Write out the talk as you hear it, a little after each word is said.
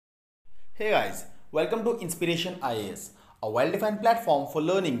Hey guys, welcome to Inspiration IAS, a well-defined platform for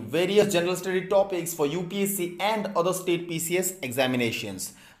learning various general study topics for UPSC and other state PCS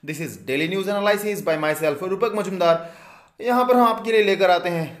examinations. This is daily news analysis by myself, Rupak Majumdar. यहाँ पर हम आपके लिए लेकर आते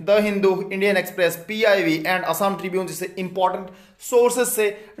हैं the Hindu, Indian express, PIV and Assam Tribune जैसे important sources से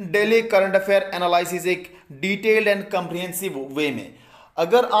डेली करंट अफेयर एनालिसिस एक डिटेल्ड एंड कम्प्रिहेंसिव वे में।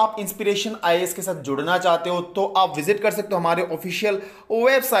 अगर आप इंस्पिरेशन आईएएस के साथ जुड़ना चाहते हो तो आप विजिट कर सकते हो हमारे official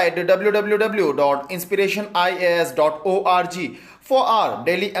website www.inspirationias.org for our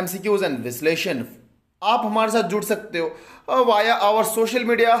daily MCQs and विश्लेषण। आप हमारे साथ जुड़ सकते हो via our social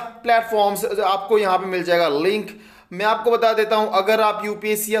media platforms. आपको यहाँ पे मिल जाएगा लिंक। मैं आपको बता देता हूं, अगर आप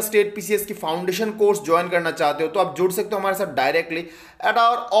यूपीएससी या स्टेट पीसीएस की फाउंडेशन कोर्स ज्वाइन करना चाहते हो तो आप जुड़ सकते हो हमारे साथ directly at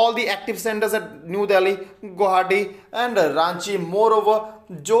our all the active centres eight new Delhi, Guwahati and Ranchi. More over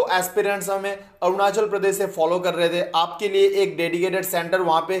जो एस्पिरेंट्स हमें अरुणाचल प्रदेश से फॉलो कर रहे थे, आपके लिए एक डेडिकेटेड सेंटर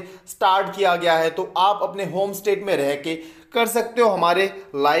वहां पे स्टार्ट किया गया है, तो आप अपने होम स्टेट में रह के कर सकते हो हमारे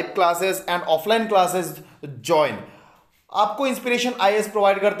live classes and offline classes join. आपको इंस्पिरेशन आईएएस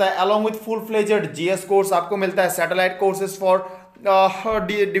प्रोवाइड करता है along with full fledged GS course. आपको मिलता है satellite courses for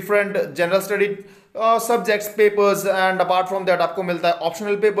different general study subjects papers and apart from that आपको मिलता है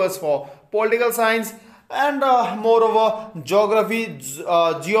optional papers for political science and more over geography,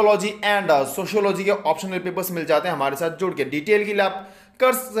 geology and sociology के optional papers मिल जाते हैं हमारे साथ जुड़ के। डिटेल के लिए आप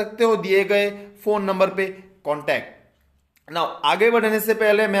कर सकते हो दिए गए फोन नंबर पे कॉन्टैक्ट। नाउ आगे बढ़ने से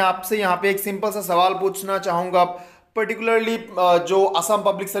पहले मैं आपसे यहाँ पे एक सिंपल सा सवाल पूछना चाहूंगा, पर्टिकुलरली जो असम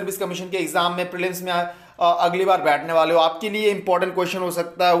पब्लिक सर्विस कमीशन के एग्जाम में प्रीलिम्स में अगली बार बैठने वाले हो, आपके लिए इंपॉर्टेंट क्वेश्चन हो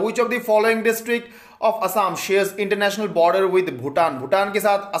सकता है which of the following district of Assam shares international border with Bhutan. Bhutan के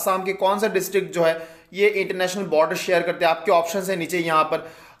साथ असम के कौन सा डिस्ट्रिक्ट जो है ये इंटरनेशनल बॉर्डर शेयर करते हैं। आपके ऑप्शन है नीचे यहाँ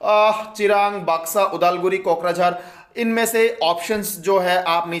पर चिरांग, बक्सा, उदालगुरी, कोकराझार। इनमें से ऑप्शंस जो है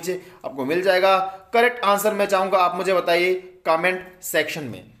आप नीचे आपको मिल जाएगा। करेक्ट आंसर मैं चाहूंगा आप मुझे बताइए कमेंट सेक्शन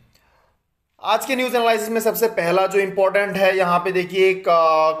में। आज के न्यूज एनालिसिस में सबसे पहला जो इंपॉर्टेंट है, यहाँ पे देखिए एक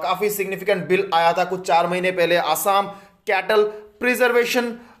काफी सिग्निफिकेंट बिल आया था कुछ 4 महीने पहले। असम कैटल प्रिजर्वेशन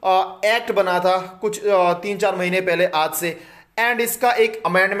एक्ट बना था कुछ 3-4 महीने पहले आज से, एंड इसका एक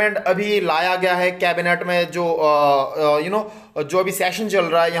अमेंडमेंट अभी लाया गया है कैबिनेट में जो जो अभी सेशन चल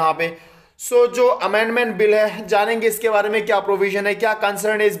रहा है यहाँ पे। सो जो अमेंडमेंट बिल है, जानेंगे इसके बारे में क्या प्रोविजन है, क्या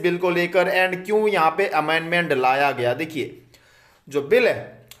कंसर्न है इस बिल को लेकर एंड क्यों यहाँ पे अमेंडमेंट लाया गया। देखिए जो बिल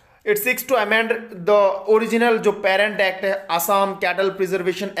है it six to amend the original जो पेरेंट एक्ट है असम कैटल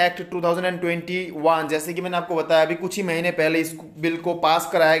प्रिजर्वेशन एक्ट 2021। जैसे कि मैंने आपको बताया अभी कुछ ही महीने पहले इस बिल को पास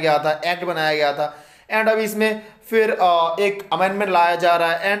कराया गया था, एक्ट बनाया गया था, एंड अभी इसमें फिर एक अमेंडमेंट लाया जा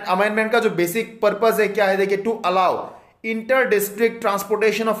रहा है। एंड अमेंडमेंट का जो बेसिक पर्पस है क्या है, देखिए to allow inter district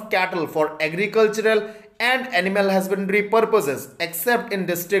transportation of cattle for agricultural and animal husbandry purposes accept in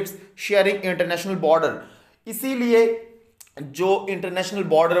districts sharing international border. इसीलिए जो इंटरनेशनल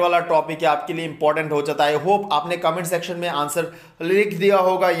बॉर्डर वाला टॉपिक है आपके लिए इंपॉर्टेंट हो जाता है। होप आपने कमेंट सेक्शन में आंसर लिख दिया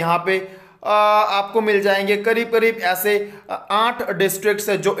होगा। यहाँ पे आपको मिल जाएंगे करीब करीब ऐसे 8 डिस्ट्रिक्ट्स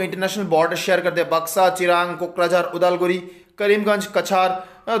है जो इंटरनेशनल बॉर्डर शेयर करते हैं। बक्सा, चिरांग, कोकराझार, उदालगुरी, करीमगंज, कछार,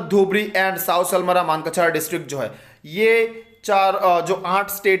 Dhubri and south सलमरा Mankachar district जो है, ये 8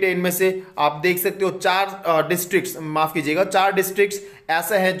 स्टेट है। इनमें से आप देख सकते हो 4 डिस्ट्रिक्ट्स, माफ कीजिएगा 4 डिस्ट्रिक्ट्स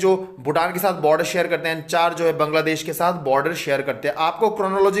ऐसे हैं जो भूटान के साथ बॉर्डर शेयर करते हैं, 4 जो है बांग्लादेश के साथ बॉर्डर शेयर करते हैं। आपको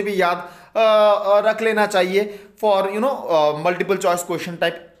क्रोनोलॉजी भी याद रख लेना चाहिए for multiple choice question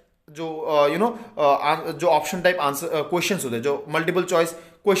type जो जो ऑप्शन टाइप आंसर क्वेश्चंस होते हैं, जो मल्टीपल चॉइस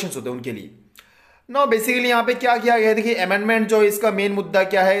क्वेश्चंस होते हैं उनके लिए। नो बेसिकली यहाँ पे क्या किया गया है, देखिए अमेंडमेंट जो इसका मेन मुद्दा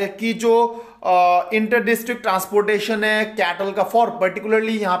क्या है कि जो इंटर डिस्ट्रिक्ट ट्रांसपोर्टेशन है कैटल का फॉर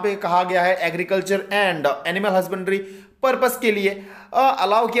पर्टिकुलरली यहाँ पे कहा गया है agriculture and animal husbandry purpose के लिए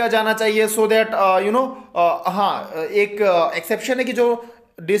अलाउ किया जाना चाहिए सो दैट हाँ एक एक्सेप्शन है कि जो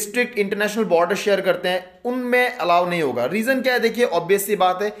डिस्ट्रिक्ट इंटरनेशनल बॉर्डर शेयर करते हैं उनमें अलाउ नहीं होगा। रीजन क्या है, देखिए ऑब्वियस सी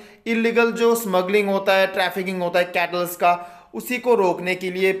बात है, इलीगल जो स्मगलिंग होता है, ट्रैफिकिंग होता है कैटल्स का, उसी को रोकने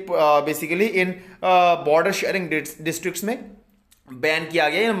के लिए बेसिकली इन बॉर्डर शेयरिंग डिस्ट्रिक्ट्स में बैन किया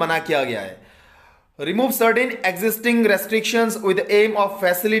गया है, मना किया गया है। Remove certain existing restrictions with the aim of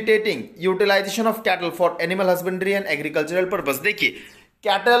facilitating utilization of cattle for animal husbandry and agricultural purpose। देखिए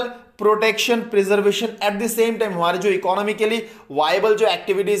cattle protection preservation at the same time हमारे जो इकोनॉमिकली वायबल जो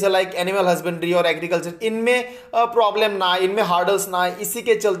एक्टिविटीज है लाइक एनिमल हस्बेंड्री और agriculture, इनमें problem ना आए, इनमें हार्डल्स ना आए, इसी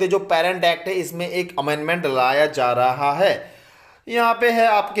के चलते जो पेरेंट एक्ट है इसमें एक अमेंडमेंट लाया जा रहा है। यहाँ पे है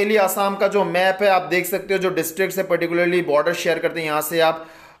आपके लिए आसाम का जो मैप है, आप देख सकते हो जो डिस्ट्रिक्ट है पर्टिकुलरली बॉर्डर शेयर करते हैं, यहाँ से आप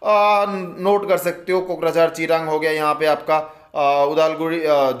नोट कर सकते हो। कोकराझार, चिरांग हो गया यहाँ पे आपका, उदालगुड़ी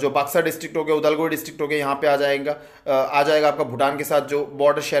जो बक्सा डिस्ट्रिक्ट हो गया, उदालगुड़ी डिस्ट्रिक्ट हो गया, यहाँ पे आ जाएगा आपका भूटान के साथ जो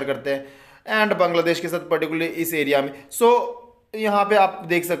बॉर्डर शेयर करते हैं। एंड बांग्लादेश के साथ पर्टिकुलरली इस एरिया में। सो यहाँ पे आप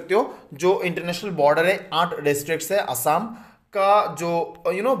देख सकते हो जो इंटरनेशनल बॉर्डर है 8 डिस्ट्रिक्ट्स है असम का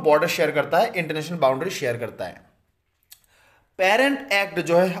जो बॉर्डर शेयर करता है, इंटरनेशनल बाउंड्री शेयर करता है। पेरेंट एक्ट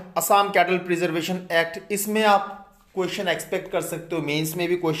जो है असम कैटल प्रिजर्वेशन एक्ट, इसमें आप क्वेश्चन एक्सपेक्ट कर सकते हो, मेंस में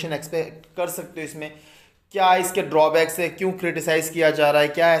भी क्वेश्चन एक्सपेक्ट कर सकते हो। इसमें क्या इसके ड्रॉबैक्स है, क्यों क्रिटिसाइज किया जा रहा है,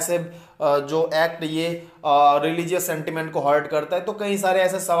 क्या ऐसे जो एक्ट ये रिलीजियस सेंटिमेंट को हर्ट करता है, तो कई सारे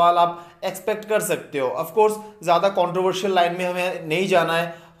ऐसे सवाल आप एक्सपेक्ट कर सकते हो। ऑफ कोर्स ज़्यादा कंट्रोवर्शियल लाइन में हमें नहीं जाना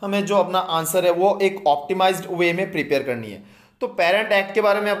है, हमें जो अपना आंसर है वो एक ऑप्टिमाइज्ड वे में प्रिपेयर करनी है। तो पेरेंट एक्ट के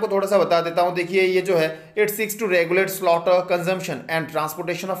बारे में आपको थोड़ा सा बता देता हूं। देखिए ये जो है it seeks to regulate slaughter, consumption and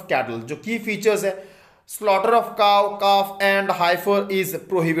transportation of cattle. जो की फीचर्स है, स्लॉटर ऑफ काव, काफ and hyper is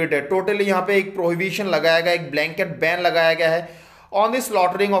prohibited. Totally यहाँ पे एक प्रोहिबिशन लगाया गया, एक ब्लैंकेट बैन लगाया गया है ऑन द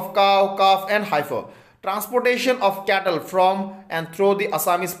स्लॉटरिंग ऑफ काव, काफ and hyper. Transportation of cattle from and through the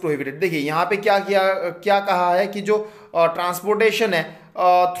Assam is prohibited. देखिए यहाँ पे क्या कहा है कि जो ट्रांसपोर्टेशन है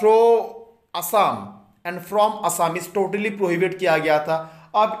through Assam and from Assam is totally prohibit किया गया था।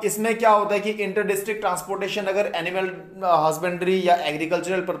 अब इसमें क्या होता है कि इंटर डिस्ट्रिक्ट ट्रांसपोर्टेशन अगर एनिमल हस्बेंडरी या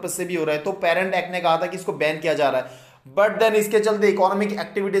एग्रीकल्चरल पर्पज से भी हो रहा है तो पेरेंट एक्ट ने कहा था कि इसको बैन किया जा रहा है। बट देन इसके चलते इकोनॉमिक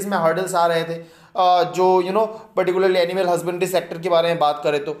एक्टिविटीज में हर्डल्स आ रहे थे, जो पर्टिकुलरली एनिमल हस्बेंड्री सेक्टर के बारे में बात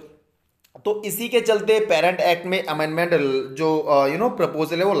करें तो इसी के चलते पेरेंट एक्ट में अमेंडमेंट जो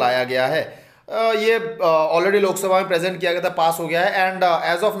प्रपोजल है वो लाया गया है। ये ऑलरेडी लोकसभा में प्रेजेंट किया गया था, पास हो गया है and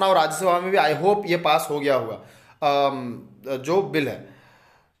as of now Rajya Sabha में भी आई होप ये पास हो गया होगा जो बिल है।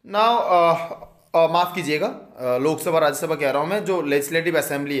 नाउ माफ़ कीजिएगा, लोकसभा राज्यसभा कह रहा हूँ मैं, जो लेजिस्लेटिव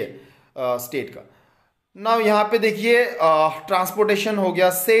असेंबली है स्टेट का। नाउ यहाँ पे देखिए ट्रांसपोर्टेशन हो गया,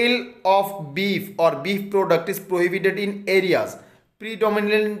 सेल ऑफ बीफ और beef product is prohibited in areas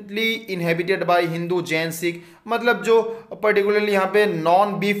predominantly inhabited bye Hindu, Jain, Sikh. मतलब जो पर्टिकुलरली यहाँ पे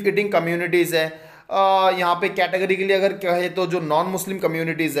नॉन बीफ ईटिंग कम्युनिटीज़ है, यहाँ पे कैटेगरिकली अगर कहे तो जो नॉन मुस्लिम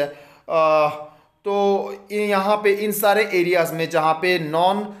कम्युनिटीज़ है, तो यहाँ पे इन सारे एरियाज़ में जहाँ पे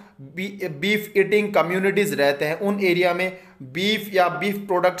नॉन बीफ ईटिंग कम्युनिटीज़ रहते हैं उन एरिया में बीफ या बीफ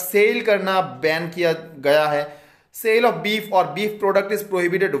प्रोडक्ट सेल करना बैन किया गया है। सेल ऑफ बीफ और beef product is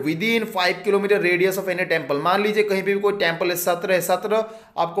prohibited with in 5 kilometre radius of any temple. मान लीजिए कहीं पे भी कोई टेम्पल है, सत्र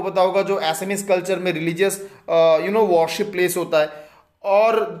आपको पता होगा जो एसएमएस कल्चर में रिलीजियस वर्शिप प्लेस होता है,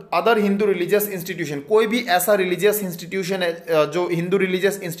 और अदर हिंदू रिलीजियस इंस्टीट्यूशन, कोई भी ऐसा रिलीजियस इंस्टीट्यूशन है जो हिंदू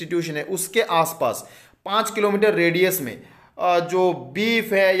रिलीजियस इंस्टीट्यूशन है उसके आसपास 5 किलोमीटर रेडियस में जो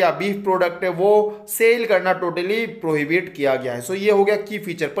बीफ है या बीफ प्रोडक्ट है वो सेल करना टोटली प्रोहिबिट किया गया है। सो ये हो गया की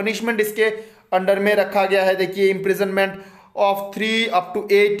फीचर। पनिशमेंट इसके अंडर में रखा गया है, देखिए imprisonment of 3 up to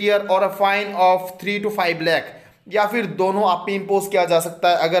 8 year और a fine of 3 to 5 lakh, या फिर दोनों आप पे इम्पोज किया जा सकता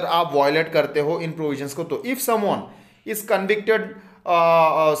है अगर आप वायलेट करते हो इन प्रोविजंस को। तो if someone is convicted,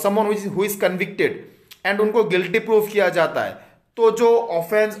 someone who is convicted and उनको गिल्टी प्रूफ किया जाता है तो जो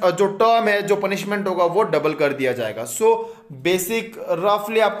ऑफेंस जो टर्म है, जो पनिशमेंट होगा वो डबल कर दिया जाएगा। सो बेसिक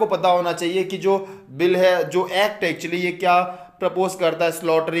रफली आपको पता होना चाहिए कि जो बिल है, जो एक्ट है एक्चुअली ये क्या प्रपोज करता है।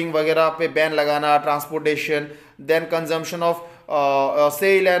 स्लॉटरिंग वगैरह पे बैन लगाना, transportation, then consumption of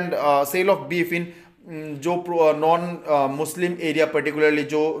cell of beef इन जो नॉन मुस्लिम एरिया, पर्टिकुलरली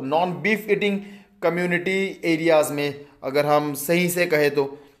जो non beef eating community areas में अगर हम सही से कहें तो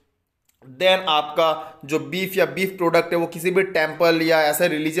देन आपका जो बीफ या बीफ प्रोडक्ट है वो किसी भी टेम्पल या ऐसे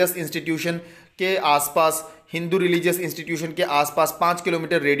रिलीजियस इंस्टीट्यूशन के आसपास, हिंदू रिलीजियस इंस्टीट्यूशन के आसपास 5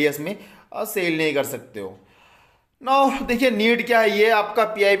 किलोमीटर रेडियस में सेल नहीं कर सकते हो। नाउ देखिए नीड क्या है, ये आपका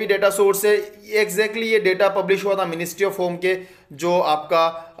पीआईबी डेटा सोर्स है। एग्जैक्टली ये डेटा पब्लिश हुआ था मिनिस्ट्री ऑफ होम के जो आपका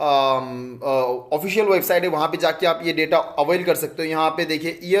ऑफिशियल वेबसाइट है, वहाँ पे जाके आप ये डेटा अवेल कर सकते हो। यहाँ पे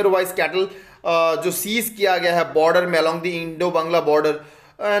देखिए ईयर वाइज कैटल जो सीज किया गया है बॉर्डर में along the Indo Bangla border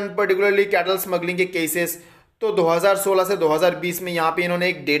and particularly cattle smuggling के केसेस, तो 2016 से 2020 में यहाँ पे इन्होंने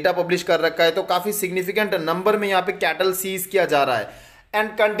एक डेटा पब्लिश कर रखा है। तो काफ़ी सिग्निफिकेंट नंबर में यहाँ पे कैटल सीज किया जा रहा है एंड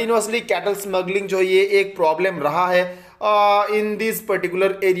कंटिन्यूसली कैटल स्मगलिंग जो ये एक प्रॉब्लम रहा है इन दिस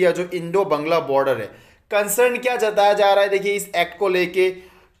पर्टिकुलर एरिया जो इंडो बांग्ला बॉर्डर है। कंसर्न क्या जताया जा रहा है, देखिए इस एक्ट को लेके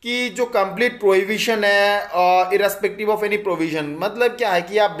कि जो कंप्लीट प्रोहिबिशन है इरेस्पेक्टिव ऑफ एनी प्रोविजन, मतलब क्या है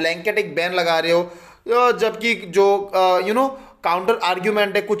कि आप ब्लैंकेट एक बैन लगा रहे हो, जबकि जो काउंटर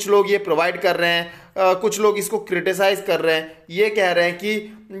आर्ग्यूमेंट है कुछ लोग ये प्रोवाइड कर रहे हैं, कुछ लोग इसको क्रिटिसाइज कर रहे हैं। ये कह रहे हैं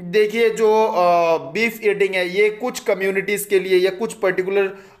कि देखिए जो बीफ ईटिंग है ये कुछ कम्युनिटीज़ के लिए या कुछ पर्टिकुलर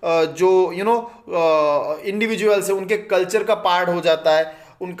जो इंडिविजुअल्स है उनके कल्चर का पार्ट हो जाता है,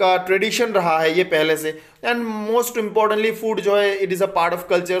 उनका ट्रेडिशन रहा है ये पहले से, एंड मोस्ट इम्पॉर्टेंटली फूड जो है it is a part of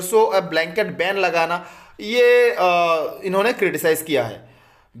culture. So blanket ban लगाना ये इन्होंने क्रिटिसाइज किया है।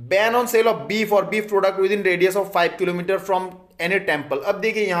 Ban on sale of beef और beef product with in radius of 5 kilometre from any temple. अब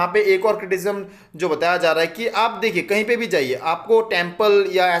देखिए यहाँ पे एक और क्रिटिसिज्म जो बताया जा रहा है कि आप देखिए कहीं पे भी जाइए आपको टेम्पल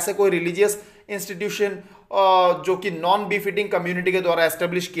या ऐसा कोई रिलीजियस इंस्टीट्यूशन जो कि नॉन बिफिटिंग कम्युनिटी के द्वारा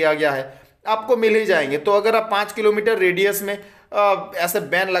एस्टेब्लिश किया गया है आपको मिल ही जाएंगे। तो अगर आप 5 किलोमीटर रेडियस में ऐसे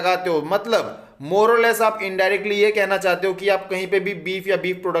बैन लगाते हो, मतलब मोरलेस आप इनडायरेक्टली ये कहना चाहते हो कि आप कहीं पे भी बीफ या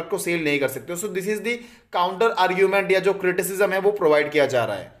बीफ प्रोडक्ट को सेल नहीं कर सकते हो। So this is the counter argument या जो क्रिटिसिज्म है वो प्रोवाइड किया जा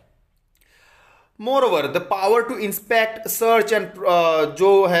रहा है। Moreover the power to inspect search and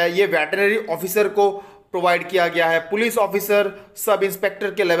जो है ये वेटरनरी ऑफिसर को प्रोवाइड किया गया है, पुलिस ऑफिसर सब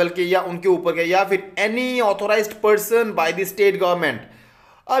इंस्पेक्टर के लेवल के या उनके ऊपर के, या फिर any authorised person by the state government.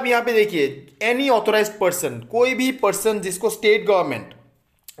 अब यहाँ पे देखिए एनी ऑथोराइज्ड पर्सन, कोई भी पर्सन जिसको स्टेट गवर्नमेंट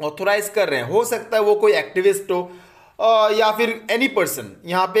ऑथोराइज कर रहे हैं, हो सकता है वो कोई एक्टिविस्ट हो या फिर एनी पर्सन।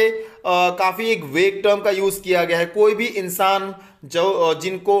 यहाँ पे काफ़ी एक वेग टर्म का यूज़ किया गया है। कोई भी इंसान जो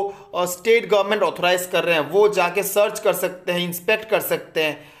जिनको स्टेट गवर्नमेंट ऑथोराइज कर रहे हैं वो जाके सर्च कर सकते हैं, इंस्पेक्ट कर सकते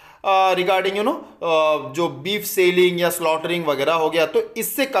हैं रिगार्डिंग जो बीफ सेलिंग या स्लॉटरिंग वगैरह हो गया। तो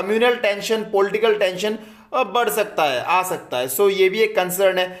इससे कम्युनल टेंशन, पॉलिटिकल टेंशन बढ़ सकता है, आ सकता है। सो ये भी एक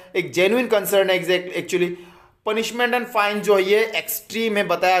कंसर्न है, एक जेन्युइन कंसर्न है एक्चुअली। पनिशमेंट एंड फाइन जो है ये एक्सट्रीम है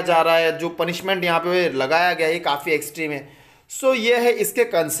बताया जा रहा है, जो पनिशमेंट यहाँ पे लगाया गया है ये काफ़ी एक्सट्रीम है। सो ये है इसके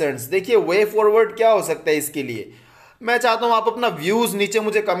कंसर्न्स। देखिए वे फॉरवर्ड क्या हो सकता है इसके लिए, मैं चाहता हूँ आप अपना व्यूज़ नीचे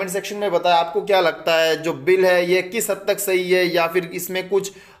मुझे कमेंट सेक्शन में बताएं। आपको क्या लगता है जो बिल है ये किस हद तक सही है, या फिर इसमें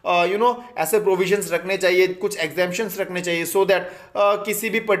कुछ ऐसे प्रोविजंस रखने चाहिए, कुछ एग्जेम्पशंस रखने चाहिए, सो दैट किसी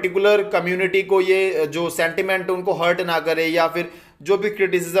भी पर्टिकुलर कम्युनिटी को ये जो सेंटिमेंट उनको हर्ट ना करे, या फिर जो भी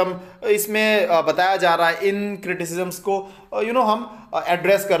क्रिटिसिज्म इसमें बताया जा रहा है इन क्रिटिसिजम्स को हम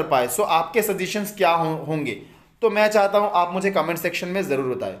एड्रेस कर पाए। सो आपके सजेशंस क्या होंगे, तो मैं चाहता हूँ आप मुझे कमेंट सेक्शन में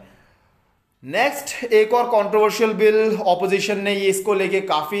ज़रूर बताएं। नेक्स्ट एक और कंट्रोवर्शियल बिल, ऑपोजिशन ने ये इसको लेके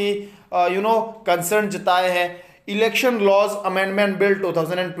काफ़ी कंसर्न जताए हैं। इलेक्शन लॉज अमेंडमेंट बिल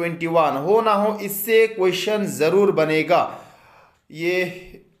 2021, हो ना हो इससे क्वेश्चन ज़रूर बनेगा।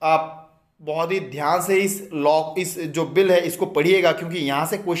 ये आप बहुत ही ध्यान से इस जो बिल है इसको पढ़िएगा, क्योंकि यहाँ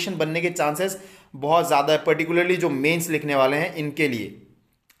से क्वेश्चन बनने के चांसेस बहुत ज़्यादा है, पर्टिकुलरली जो मेंस लिखने वाले हैं इनके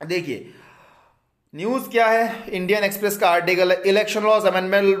लिए। देखिए न्यूज़ क्या है, इंडियन एक्सप्रेस का आर्टिकल है, इलेक्शन लॉज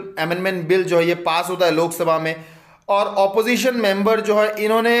अमेंडमेंट बिल जो है ये पास होता है लोकसभा में, और ऑपोजिशन मेंबर जो है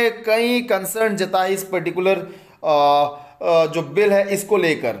इन्होंने कई कंसर्न जताए इस पर्टिकुलर जो बिल है इसको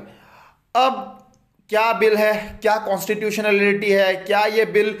लेकर। अब क्या बिल है, क्या कॉन्स्टिट्यूशनलिटी है, क्या ये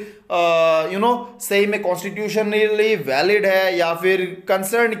बिल सही में कॉन्स्टिट्यूशनली वैलिड है, या फिर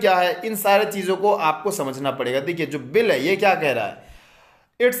कंसर्न क्या है, इन सारे चीज़ों को आपको समझना पड़ेगा। देखिए जो बिल है ये क्या कह रहा है,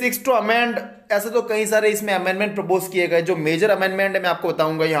 इट सीक्स टू अमेंड, ऐसे तो कई सारे इसमें अमेंडमेंट प्रपोज किए गए। जो मेजर अमेंडमेंट है मैं आपको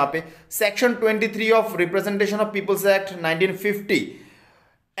बताऊंगा यहाँ पे, section 23 of representation of peoples act 1950,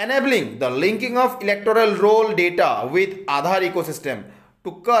 enabling the linking of electoral roll data with Aadhaar ecosystem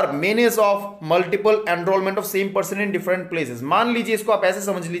to curb menace of multiple enrollment of same person in different places। मान लीजिए इसको आप ऐसे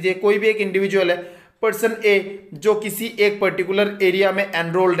समझ लीजिए, कोई भी एक इंडिविजुअल है, पर्सन ए जो किसी एक पर्टिकुलर एरिया में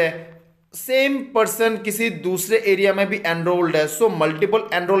एनरोल्ड है, सेम पर्सन किसी दूसरे एरिया में भी एनरोल्ड है। सो मल्टीपल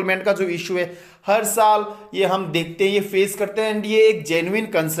एनरोलमेंट का जो इशू है हर साल ये हम देखते हैं, ये फेस करते हैं, एंड ये एक जेन्युइन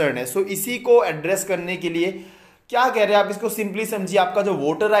कंसर्न है। सो इसी को एड्रेस करने के लिए क्या कह रहे हैं आप, इसको सिंपली समझिए, आपका जो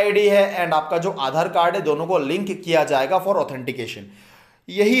वोटर आईडी है एंड आपका जो आधार कार्ड है दोनों को लिंक किया जाएगा फॉर ऑथेंटिकेशन।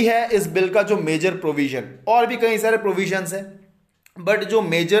 यही है इस बिल का जो मेजर प्रोविजन। और भी कई सारे प्रोविजंस हैं, बट जो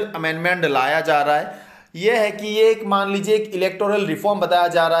मेजर अमेंडमेंट लाया जा रहा है ये है कि ये एक मान लीजिए एक इलेक्टोरल रिफॉर्म बताया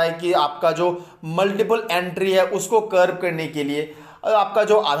जा रहा है कि आपका जो मल्टीपल एंट्री है उसको कर्व करने के लिए आपका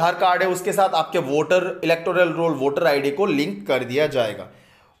जो आधार कार्ड है उसके साथ आपके voter electoral roll voter ID को लिंक कर दिया जाएगा।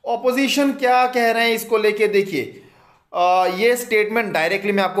 ऑपोजिशन क्या कह रहे हैं इसको लेके, देखिए ये स्टेटमेंट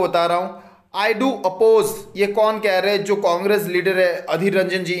डायरेक्टली मैं आपको बता रहा हूं, आई डू अपोज। ये कौन कह रहे हैं, जो कांग्रेस लीडर है अधीर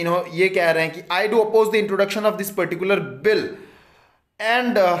रंजन जी, इन्होंने ये कह रहे हैं कि I do oppose the introduction of this particular bill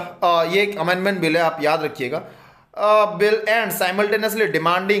and ये एक अमेंडमेंट बिल है, आप याद रखिएगा, bill and simultaneously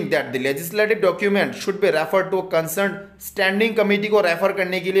demanding that the legislative document should be refer to concern standing committee को रेफर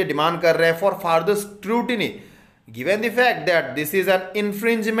करने के लिए डिमांड कर रहे हैं for further scrutiny given the fact that this is an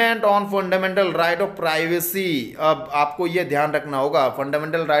infringement on fundamental right of privacy. अब आपको ये ध्यान रखना होगा,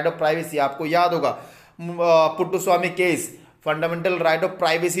 फंडामेंटल राइट ऑफ प्राइवेसी आपको याद होगा Puttaswamy case, fundamental right of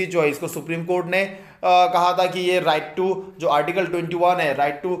privacy जो है इसको सुप्रीम कोर्ट ने कहा था कि ये राइट टू जो आर्टिकल 21 है,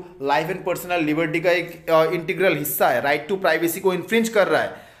 right to life and personal liberty का एक इंटीग्रल हिस्सा है, राइट टू प्राइवेसी को इन्फ्रिंज कर रहा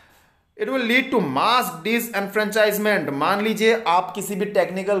है। It will lead to mass डिसएनफ्रेंचाइजमेंट। मान लीजिए आप किसी भी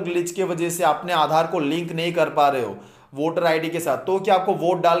टेक्निकल ग्लिच की वजह से अपने आधार को लिंक नहीं कर पा रहे हो वोटर आईडी के साथ, तो क्या आपको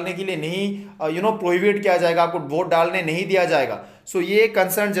वोट डालने के लिए नहीं प्रोहिबिट किया जाएगा, आपको वोट डालने नहीं दिया जाएगा। सो ये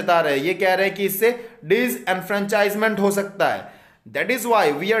कंसर्न जता रहे हैं, ये कह रहे हैं कि इससे डिसएनफ्रेंचाइजमेंट हो सकता है। That is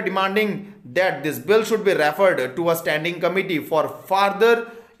why we are demanding that this bill should be referred to a standing committee for further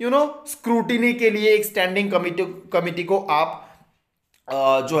scrutiny के लिए एक स्टैंडिंग कमिटी को आप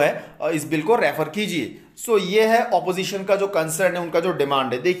जो है इस बिल को रेफर कीजिए। सो ये है ऑपोजिशन का जो कंसर्न है, उनका जो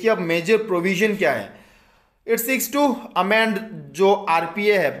डिमांड है। देखिए अब मेजर प्रोविजन क्या है। इट सीक्स टू अमेंड जो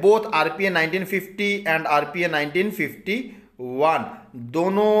आरपीए है, बोथ आरपीए 1950 एंड आरपीए 1951,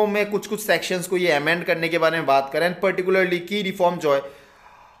 दोनों में कुछ कुछ सेक्शंस को ये अमेंड करने के बारे में बात करें। पर्टिकुलरली की रिफॉर्म जो है,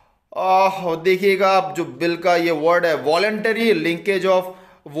 देखिएगा आप जो बिल का ये वर्ड है, voluntary linkage of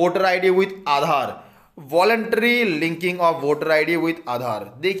voter ID with Aadhaar, voluntary linking of voter ID with आधार।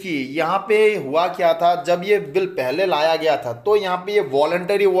 देखिए यहां पे हुआ क्या था, जब ये बिल पहले लाया गया था तो यहां पे ये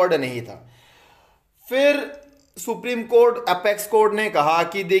वॉलंटरी वर्ड नहीं था। फिर सुप्रीम कोर्ट, एपेक्स कोर्ट ने कहा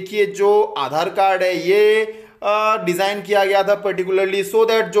कि देखिए जो आधार कार्ड है ये डिजाइन किया गया था पर्टिकुलरली सो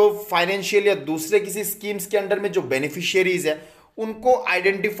दैट जो फाइनेंशियल या दूसरे किसी स्कीम्स के अंडर में जो बेनिफिशियरीज है उनको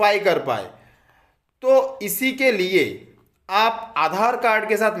आइडेंटिफाई कर पाए। तो इसी के लिए आप आधार कार्ड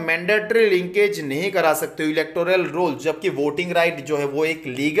के साथ मैंडेटरी लिंकेज नहीं करा सकते हो इलेक्टोरल रोल, जबकि वोटिंग राइट जो है वो एक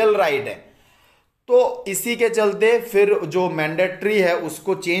लीगल राइट है। तो इसी के चलते फिर जो मैंडेटरी है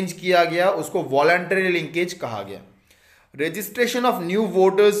उसको चेंज किया गया, उसको वॉलंटरी लिंकेज कहा गया। Registration of new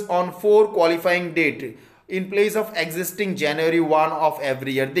voters on 4 qualifying date in place of existing January 1 of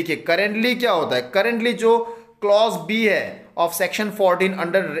every year. देखिए करेंटली क्या होता है, करेंटली जो क्लॉज बी है of section 14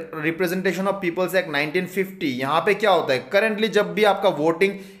 under representation of peoples act 1950, यहां पे क्या होता है, करेंटली जब भी आपका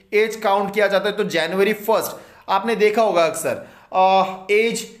वोटिंग एज काउंट किया जाता है तो जनवरी 1 आपने देखा होगा अक्सर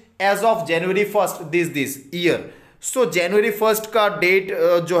as as of January 1 this year. सो जनवरी 1 का डेट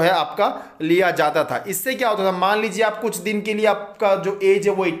जो है आपका लिया जाता था। इससे क्या होता था, मान लीजिए आप कुछ दिन के लिए आपका जो एज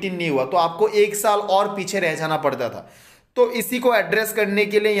है वो 18 नहीं हुआ तो आपको 1 साल और पीछे रह जाना पड़ता था। तो इसी को एड्रेस करने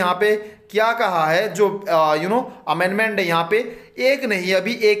के लिए यहाँ पे क्या कहा है, जो अमेंडमेंट है यहाँ पे एक नहीं,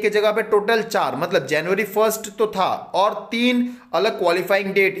 अभी एक की जगह पे टोटल 4, मतलब जनवरी 1 तो था और 3 अलग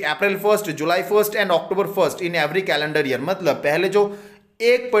qualifying date, April 1, July 1 and October 1 in every calendar year. मतलब पहले जो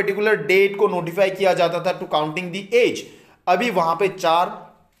एक पर्टिकुलर डेट को नोटिफाई किया जाता था टू काउंटिंग द एज, अभी वहां पे 4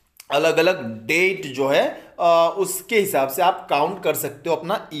 अलग अलग डेट जो है उसके हिसाब से आप काउंट कर सकते हो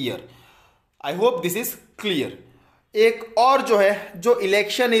अपना year. I hope this is clear. एक और जो है जो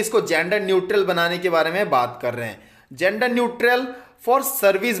इलेक्शन है इसको जेंडर न्यूट्रल बनाने के बारे में बात कर रहे हैं। Gender neutral for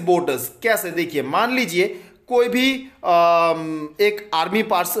service voters कैसे, देखिए मान लीजिए कोई भी एक आर्मी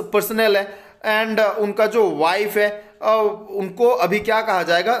पर्सनल है एंड उनका जो वाइफ है उनको अभी क्या कहा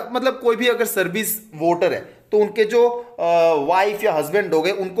जाएगा, मतलब कोई भी अगर सर्विस वोटर है तो उनके जो वाइफ या हस्बैंड हो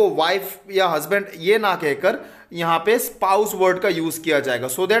गए उनको वाइफ या हस्बैंड ये ना कहकर यहाँ पे स्पाउस वर्ड का यूज किया जाएगा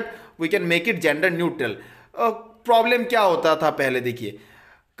so that we can make it gender neutral. Problem क्या होता था पहले, देखिए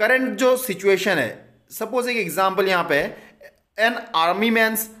करंट जो सिचुएशन है, सपोज एक एग्जांपल यहाँ पे है, an army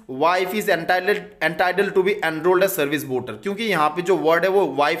mains wife is entitled to be enrolled as service voter, क्योंकि यहाँ पे जो वर्ड है वो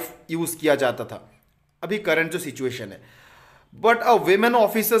वाइफ यूज किया जाता था अभी करंट जो सिचुएशन है। But a women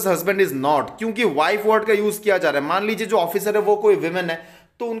officers husband is not, क्योंकि वाइफ वर्ड का यूज किया जा रहा है। मान लीजिए जो ऑफिसर है वो कोई विमेन है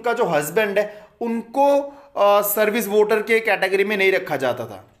तो उनका जो हस्बैंड है उनको सर्विस वोटर के कैटेगरी में नहीं रखा जाता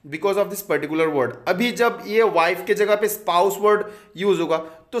था because of this particular word. अभी जब ये वाइफ के जगह पे स्पाउस वर्ड यूज होगा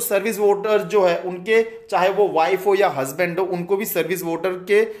तो सर्विस वोटर जो है उनके, चाहे वो वाइफ हो या हस्बैंड हो, उनको भी सर्विस वोटर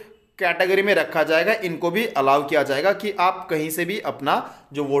के कैटेगरी में रखा जाएगा। इनको भी अलाउ किया जाएगा कि आप कहीं से भी अपना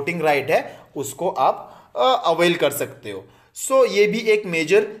जो वोटिंग राइट है उसको आप अवेल कर सकते हो। सो ये भी एक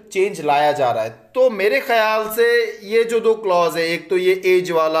मेजर चेंज लाया जा रहा है। तो मेरे ख्याल से ये जो 2 क्लॉज है, एक तो ये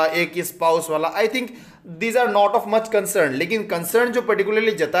एज वाला, एक ये स्पाउस वाला, I think these are not of much concern. लेकिन कंसर्न जो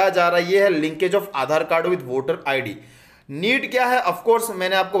पर्टिकुलरली जताया जा रहा है ये है linkage of Aadhaar card with voter ID. Need क्या है, ऑफ कोर्स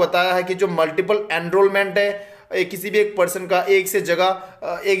मैंने आपको बताया है कि जो मल्टीपल एनरोलमेंट है किसी भी एक पर्सन का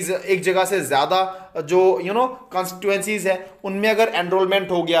एक जगह से ज्यादा जो कॉन्स्टिट्यूएंसीज है उनमें अगर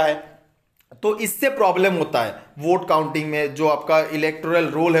एनरोलमेंट हो गया है तो इससे प्रॉब्लम होता है वोट काउंटिंग में, जो आपका इलेक्टोरल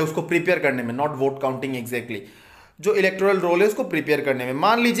रोल है उसको प्रिपेयर करने में, नॉट वोट काउंटिंग एग्जैक्टली, जो इलेक्टोरल रोल है उसको प्रिपेयर करने में।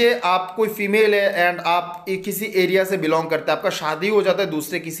 मान लीजिए आप कोई फीमेल है एंड आप किसी एरिया से बिलोंग करते हैं, आपका शादी हो जाता है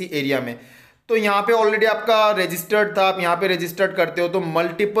दूसरे किसी एरिया में, तो यहाँ पे ऑलरेडी आपका रजिस्टर्ड था, आप यहाँ पे रजिस्टर्ड करते हो तो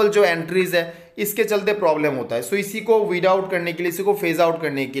मल्टीपल जो एंट्रीज है इसके चलते प्रॉब्लम होता है। सो इसी को वीड आउट करने के लिए, इसी को फेज आउट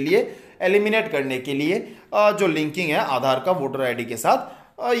करने के लिए, एलिमिनेट करने के लिए जो लिंकिंग है आधार का वोटर आईडी के साथ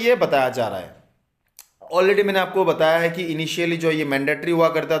ये बताया जा रहा है। ऑलरेडी मैंने आपको बताया है कि इनिशियली जो ये मैंडेटरी हुआ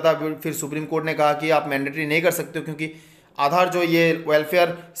करता था, फिर सुप्रीम कोर्ट ने कहा कि आप मैंडेटरी नहीं कर सकते हो क्योंकि आधार जो ये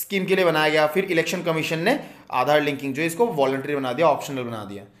वेलफेयर स्कीम के लिए बनाया गया। फिर इलेक्शन कमीशन ने आधार लिंकिंग जो इसको वॉलंटरी बना दिया, ऑप्शनल बना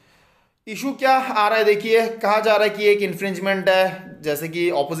दिया। इशू क्या आ रहा है, देखिए कहा जा रहा है कि एक इन्फ्रिंजमेंट है, जैसे कि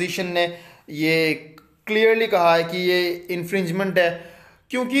ऑपोजिशन ने ये क्लियरली कहा है कि ये इन्फ्रिंजमेंट है,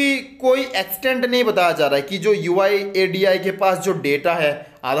 क्योंकि कोई एक्सटेंट नहीं बताया जा रहा है कि जो UIADI के पास जो डेटा है,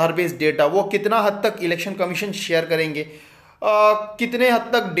 आधार बेस्ड डेटा, वो कितना हद तक इलेक्शन कमीशन शेयर करेंगे, कितने हद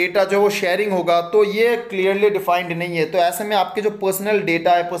तक डेटा जो वो शेयरिंग होगा, तो ये क्लियरली डिफाइंड नहीं है। तो ऐसे में आपके जो पर्सनल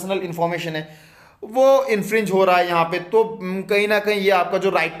डेटा है, पर्सनल इंफॉर्मेशन है, वो इन्फ्रिंज हो रहा है यहाँ पे। तो कहीं ना कहीं ये आपका जो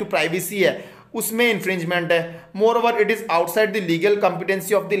राइट टू प्राइवेसी है उसमें इन्फ्रिंजमेंट है। More over it is outside the legal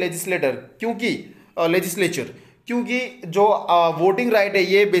competency of the legislator, क्योंकि लेजिस्लेचर, क्योंकि जो वोटिंग राइट है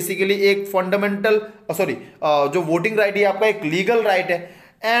ये बेसिकली एक फंडामेंटल जो वोटिंग राइट है आपका एक लीगल राइट है,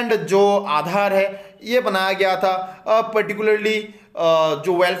 एंड जो आधार है ये बनाया गया था पर्टिकुलरली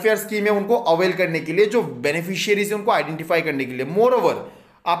जो वेलफेयर स्कीम है उनको अवेल करने के लिए, जो बेनिफिशियरीज है उनको आइडेंटिफाई करने के लिए। मोर ओवर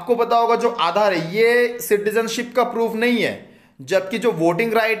आपको पता होगा जो आधार है ये सिटीजनशिप का प्रूफ नहीं है, जबकि जो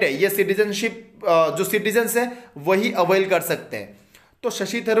वोटिंग राइट है ये सिटीजनशिप जो सिटीजन्स है वही अवेल कर सकते हैं। तो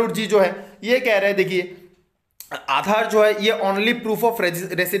शशि थरूर जी जो है ये कह रहे हैं, देखिए आधार जो है ये ओनली प्रूफ ऑफ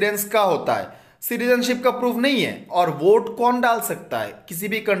रेसिडेंस का होता है, सिटीजनशिप का प्रूफ नहीं है। और वोट कौन डाल सकता है, किसी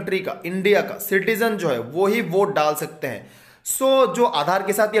भी कंट्री का, इंडिया का सिटीजन जो है वो ही वोट डाल सकते हैं। सो जो आधार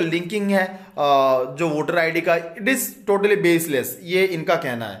के साथ ये लिंकिंग है जो वोटर आईडी का, इट इज टोटली बेसलेस, ये इनका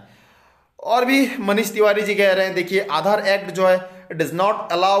कहना है। और भी मनीष तिवारी जी कह रहे हैं, देखिए आधार एक्ट जो है does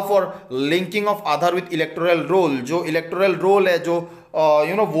not allow for linking of Aadhaar with electoral roll. जो इलेक्टोरल रोल है, जो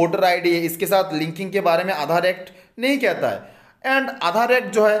वोटर आईडी है, इसके साथ लिंकिंग के बारे में आधार एक्ट नहीं कहता है। एंड आधार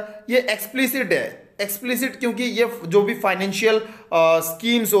एक्ट जो है ये एक्सप्लिसिट है, एक्सप्लिसिट क्योंकि ये जो भी फाइनेंशियल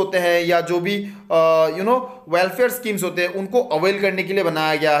स्कीम्स होते हैं या जो भी वेलफेयर स्कीम्स होते हैं उनको अवेल करने के लिए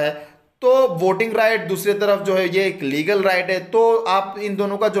बनाया गया है। तो वोटिंग राइट दूसरी तरफ जो है ये एक लीगल राइट है। तो आप इन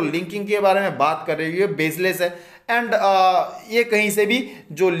दोनों का जो लिंकिंग के बारे में बात कर रहे हो ये बेसलेस है, एंड ये कहीं से भी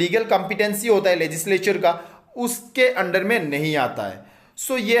जो लीगल कॉम्पिटेंसी होता है लेजिस्लेचर का उसके अंडर में नहीं आता है।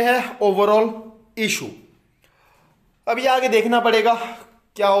 सो ये है ओवरऑल इशू। अभी आगे देखना पड़ेगा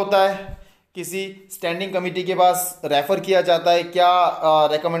क्या होता है, किसी स्टैंडिंग कमेटी के पास रेफर किया जाता है, क्या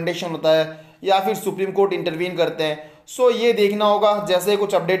रिकमेंडेशन होता है, या फिर सुप्रीम कोर्ट इंटरवीन करते हैं। सो ये देखना होगा, जैसे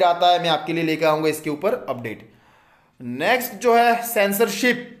कुछ अपडेट आता है मैं आपके लिए लेकर आऊंगा इसके ऊपर अपडेट। नेक्स्ट जो है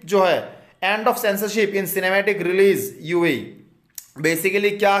सेंसरशिप जो है, end of censorship in cinematic release UAE. Basically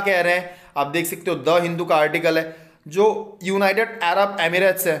क्या कह रहे हैं आप देख सकते हो, द हिंदू का आर्टिकल है। जो यूनाइटेड अरब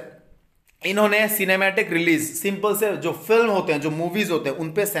एमिरेट्स है इन्होंने सिनेमैटिक रिलीज, सिंपल से जो फिल्म होते हैं, जो मूवीज होते हैं,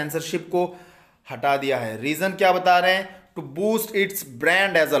 उन पे सेंसरशिप को हटा दिया है। रीजन क्या बता रहे हैं, to boost it's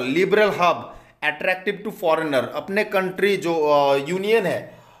brand as a liberal hub attractive to foreigner. अपने कंट्री जो यूनियन है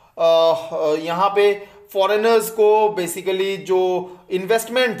यहाँ पे फॉरेनर्स को बेसिकली जो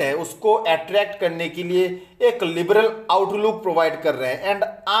इन्वेस्टमेंट है उसको अट्रैक्ट करने के लिए एक लिबरल आउटलुक प्रोवाइड कर रहे हैं। एंड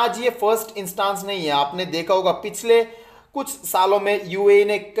आज ये फर्स्ट इंस्टांस नहीं है, आपने देखा होगा पिछले कुछ सालों में यूएई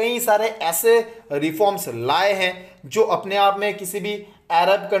ने कई सारे ऐसे रिफॉर्म्स लाए हैं जो अपने आप में किसी भी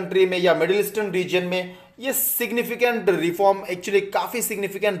अरब कंट्री में या मिडिल ईस्टर्न रीजन में ये सिग्निफिकेंट रिफॉर्म, एक्चुअली काफ़ी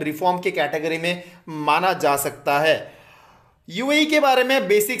सिग्निफिकेंट रिफॉर्म के कैटेगरी में माना जा सकता है। यूएई के बारे में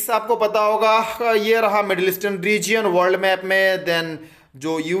बेसिक्स आपको पता होगा, ये रहा middle eastern region world map में। देन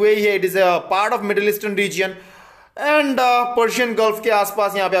जो यूएई है it is a part of middle eastern region and Persian gulf के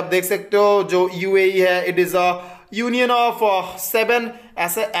आसपास यहाँ पे आप देख सकते हो जो यूएई है it is a union of 7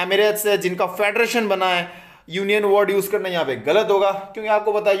 ऐसे एमिरेट्स है जिनका फेडरेशन बना है। यूनियन वर्ड यूज करना यहाँ पे गलत होगा क्योंकि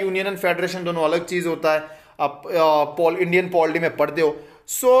आपको पता है यूनियन एंड फेडरेशन दोनों अलग चीज होता है, आप इंडियन पॉलिटी में पढ़ते हो।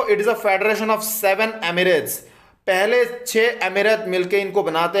 So it is a federation of 7 Emirates. पहले 6 एमिरेट मिलके इनको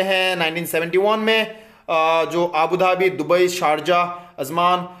बनाते हैं 1971 में, जो Abu Dhabi, Dubai, Sharjah,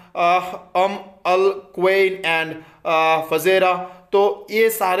 Ajman, Al क्वेन and फजेरा। तो ये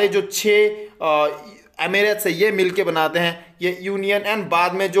सारे जो 6 एमिरेट्स है ये मिलके बनाते हैं ये यूनियन। एंड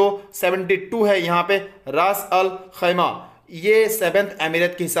बाद में जो 72 है यहाँ पे रास अल खैमा, ये 7th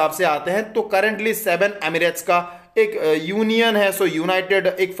एमिरेट के हिसाब से आते हैं। तो करेंटली 7 एमिरेट्स का एक यूनियन है, सो यूनाइटेड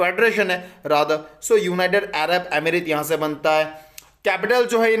एक फेडरेशन है रादर, सो यूनाइटेड अरब एमिरेट यहाँ से बनता है। कैपिटल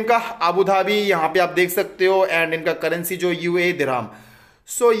जो है इनका आबू धाबी, यहाँ पे आप देख सकते हो, एंड इनका करेंसी जो यूएई दिरहम।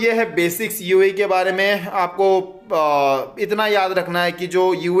 सो ये है बेसिक्स यूएई के बारे में। आपको इतना याद रखना है कि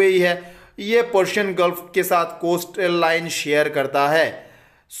जो यूएई है ये पर्शियन गल्फ के साथ कोस्टल लाइन शेयर करता है।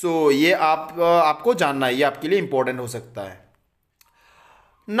 सो ये आपको जानना है, ये आपके लिए इंपॉर्टेंट हो सकता है।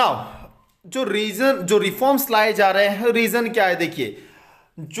 नाउ जो रिफॉर्म्स लाए जा रहे हैं, रीजन क्या है, देखिए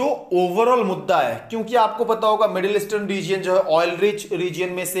जो ओवरऑल मुद्दा है, क्योंकि आपको पता होगा मिडिल ईस्टर्न रीजन जो है ऑयल रिच रीजन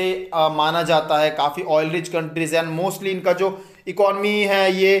में से माना जाता है, काफ़ी oil rich countries and mostly इनका जो इकोनॉमी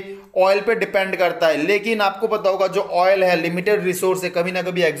है ये ऑयल पे डिपेंड करता है, लेकिन आपको पता होगा जो ऑयल है लिमिटेड रिसोर्स है, कभी ना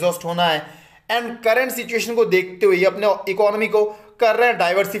कभी एग्जॉस्ट होना है। एंड करंट सिचुएशन को देखते हुए अपने इकोनॉमी को कर रहे हैं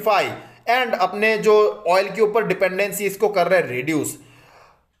डाइवर्सिफाई, एंड अपने जो ऑयल के ऊपर डिपेंडेंसी इसको कर रहे हैं रिड्यूस।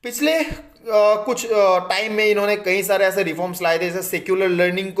 पिछले कुछ टाइम में इन्होंने कई सारे ऐसे रिफॉर्म्स लाए थे, जैसे सेक्युलर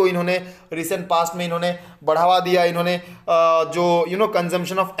लर्निंग को इन्होंने रिसेंट पास्ट में इन्होंने बढ़ावा दिया। इन्होंने जो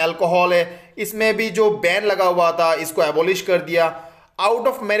कंजम्पशन ऑफ अल्कोहल है इसमें भी जो बैन लगा हुआ था इसको एबॉलिश कर दिया। आउट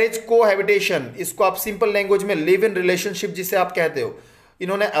ऑफ मैरिज कोहैबिटेशन, इसको आप सिंपल लैंग्वेज में लिव इन रिलेशनशिप जिसे आप कहते हो,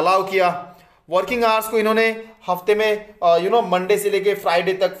 इन्होंने अलाउ किया। वर्किंग आवर्स को इन्होंने हफ्ते में मंडे से लेके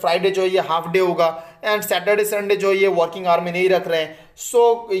फ्राइडे तक, फ्राइडे जो है ये हाफ डे होगा, एंड सैटरडे संडे जो है ये वर्किंग आवर में नहीं रख रहे हैं।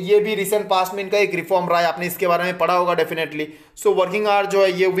 सो ये भी रिसेंट पास्ट में इनका एक रिफॉर्म रहा है, आपने इसके बारे में पढ़ा होगा डेफिनेटली। सो वर्किंग आवर जो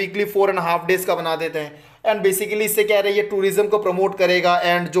है ये वीकली 4.5 डेज का बना देते हैं, एंड बेसिकली इससे कह रहे हैं ये टूरिज्म को प्रमोट करेगा,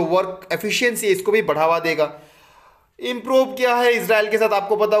 एंड जो वर्क एफिशिएंसी है इसको भी बढ़ावा देगा। इम्प्रूव किया है इसराइल के साथ,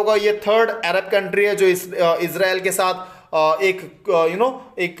 आपको पता होगा ये थर्ड अरब कंट्री है जो इसराइल के साथ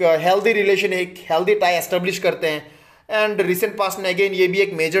एक हेल्दी रिलेशन, एक हेल्दी टाई एस्टेब्लिश करते हैं। एंड रिसेंट पास्ट में अगेन ये भी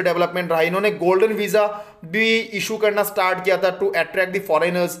एक मेजर डेवलपमेंट रहा, इन्होंने गोल्डन वीजा भी इशू करना स्टार्ट किया था to attract the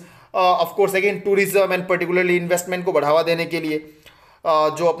foreigners, of course again tourism and particularly investment को बढ़ावा देने के लिए,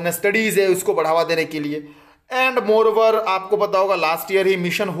 जो अपने स्टडीज है उसको बढ़ावा देने के लिए। एंड मोर ओवर आपको पता होगा लास्ट ईयर ही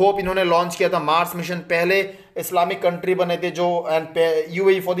मिशन होप इन्होंने लॉन्च किया था, मार्स मिशन। पहले इस्लामिक कंट्री बने थे जो, and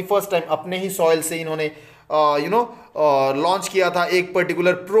UAE for the first time अपने ही सॉइल से इन्होंने लॉन्च किया था एक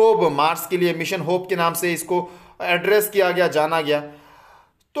पर्टिकुलर प्रोब मार्स के लिए, मिशन होप के नाम से इसको एड्रेस किया गया, जाना गया।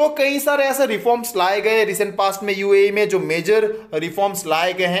 तो कई सारे ऐसे रिफॉर्म्स लाए गए रिसेंट पास्ट में यूएई में, जो मेजर रिफॉर्म्स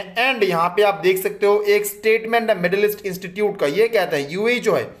लाए गए हैं। एंड यहाँ पे आप देख सकते हो एक स्टेटमेंट है मिडिल ईस्ट इंस्टीट्यूट का, ये कहता है यूएई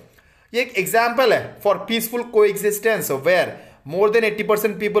जो है ये एक एग्जाम्पल है फॉर पीसफुल को existence where more than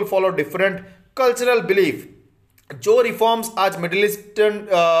 80% people follow different cultural belief. जो रिफॉर्म्स आज मिडिल ईस्टर्न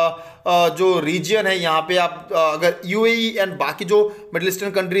जो रीजन है यहाँ पे आप अगर यूएई एंड बाकी जो मिडिल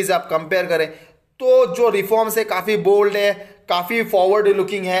ईस्टर्न कंट्रीज आप कंपेयर करें तो जो रिफॉर्म्स है काफ़ी बोल्ड है, काफ़ी फॉरवर्ड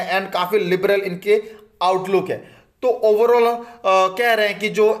लुकिंग है, एंड काफ़ी लिबरल इनके आउटलुक है। तो ओवरऑल कह रहे हैं कि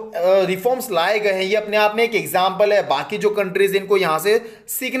जो रिफॉर्म्स लाए गए हैं ये अपने आप में एक एग्जाम्पल है, बाकी जो कंट्रीज इनको यहाँ से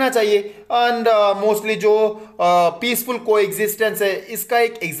सीखना चाहिए। एंड मोस्टली जो पीसफुल को एग्जिस्टेंस है इसका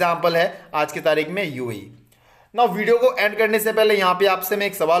एक एग्जाम्पल है आज की तारीख में यूएई। ना वीडियो को एंड करने से पहले यहाँ पे आपसे मैं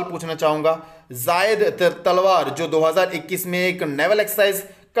एक सवाल पूछना चाहूँगा। जायद तलवार जो 2021 में एक नेवल एक्सरसाइज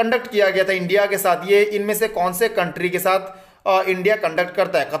कंडक्ट किया गया था इंडिया के साथ, ये इनमें से कौन से कंट्री के साथ इंडिया कंडक्ट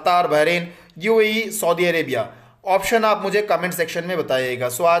करता है? कतार, Bahrain, UAE, Saudi Arabia. Option आप मुझे कमेंट सेक्शन में बताइएगा।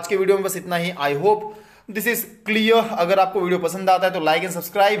 सो आज के वीडियो में बस इतना ही। I hope this is clear. अगर आपको वीडियो पसंद आता है तो like and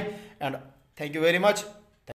subscribe, and thank you very much.